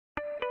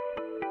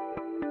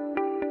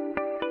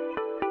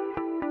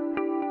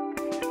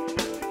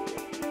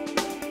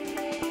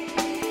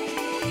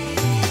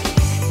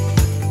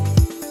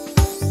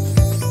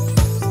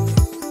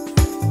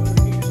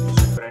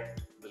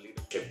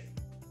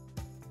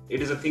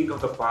It is a thing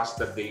of the past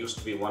that there used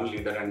to be one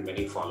leader and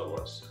many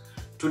followers.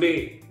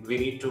 Today, we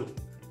need to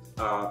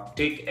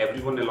take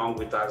everyone along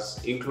with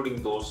us,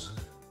 including those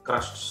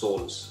crushed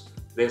souls.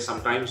 There's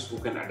sometimes who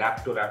can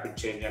adapt to rapid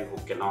change and who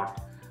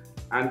cannot.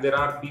 And there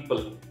are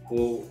people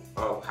who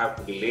have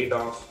to be laid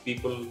off,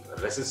 people,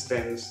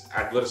 resistance,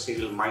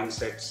 adversarial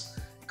mindsets,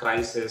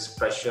 crisis,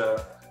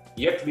 pressure.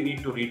 Yet we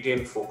need to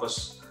retain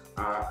focus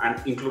and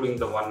including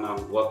the one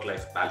on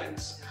work-life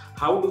balance.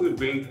 How do we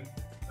build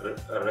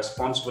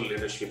responsible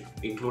leadership,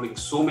 including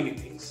so many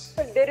things?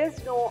 But there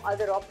is no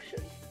other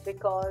option,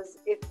 because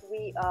if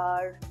we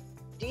are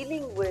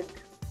dealing with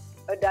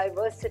a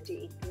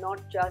diversity, not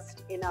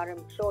just in our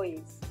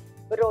employees,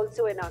 but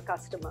also in our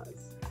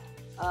customers,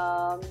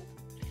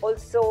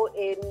 also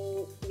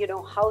in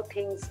how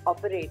things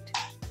operate,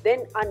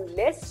 then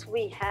unless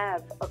we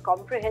have a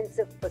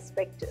comprehensive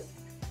perspective,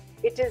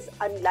 it is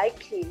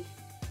unlikely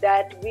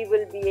that we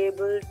will be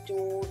able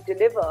to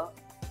deliver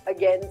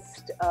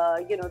against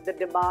the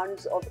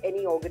demands of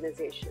any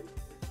organization.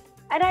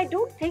 And I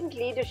don't think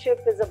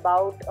leadership is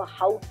about a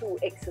how-to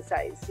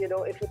exercise.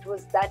 If it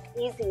was that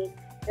easy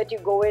that you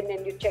go in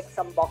and you check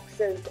some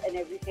boxes and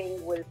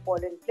everything will fall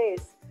in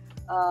place,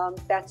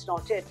 that's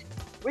not it.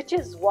 Which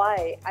is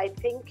why I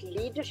think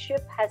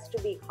leadership has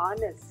to be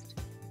harnessed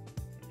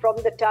from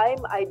the time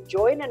I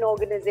join an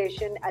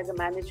organization as a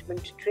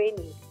management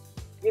trainee.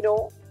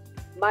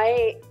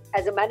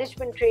 As a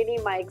management trainee,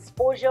 my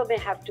exposure may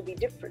have to be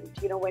different.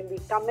 When we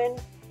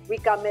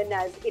come in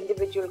as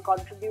individual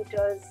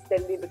contributors,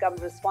 then we become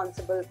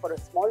responsible for a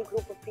small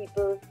group of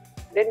people,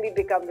 then we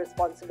become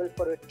responsible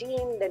for a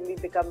team, then we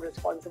become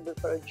responsible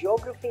for a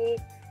geography,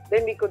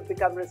 then we could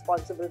become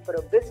responsible for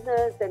a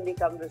business, then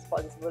become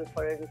responsible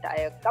for an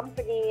entire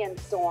company, and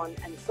so on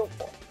and so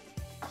forth.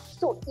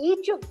 So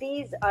each of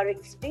these are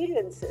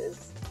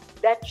experiences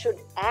that should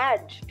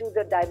add to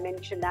the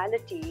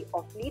dimensionality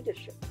of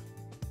leadership.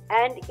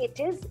 And it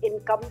is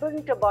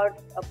incumbent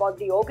about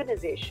the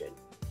organization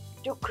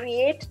to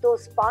create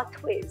those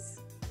pathways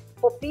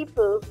for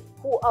people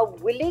who are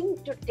willing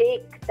to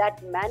take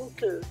that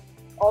mantle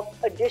of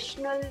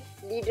additional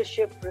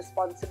leadership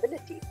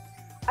responsibility.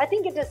 I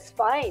think it is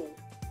fine,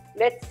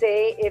 let's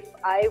say, if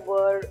I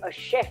were a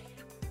chef,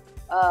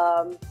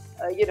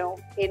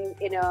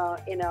 in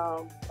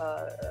a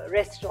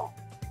restaurant.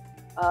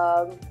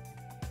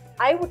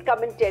 I would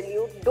come and tell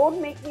you,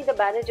 don't make me the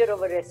manager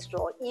of a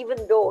restaurant,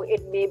 even though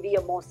it may be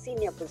a more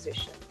senior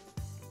position.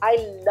 I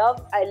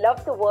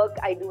love the work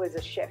I do as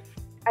a chef.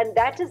 And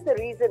that is the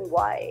reason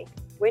why,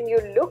 when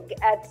you look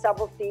at some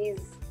of these,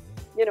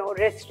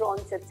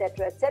 restaurants,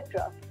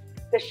 etc.,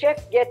 the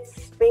chef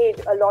gets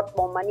paid a lot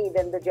more money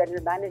than the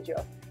general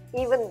manager,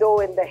 even though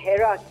in the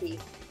hierarchy,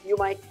 you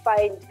might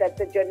find that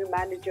the general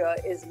manager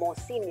is more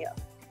senior.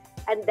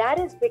 And that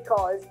is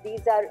because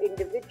these are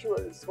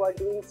individuals who are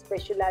doing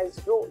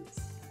specialized roles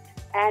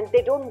and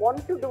they don't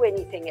want to do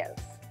anything else.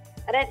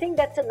 And I think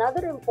that's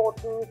another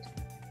important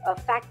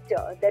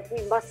factor that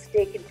we must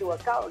take into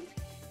account.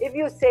 If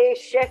you say,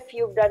 chef,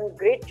 you've done a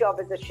great job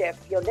as a chef,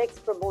 your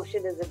next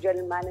promotion is a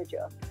general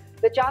manager,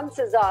 the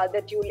chances are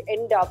that you will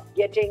end up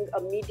getting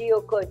a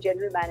mediocre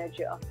general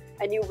manager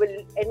and you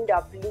will end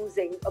up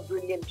losing a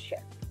brilliant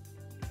chef.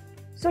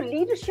 So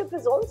leadership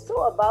is also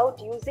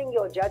about using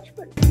your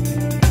judgment.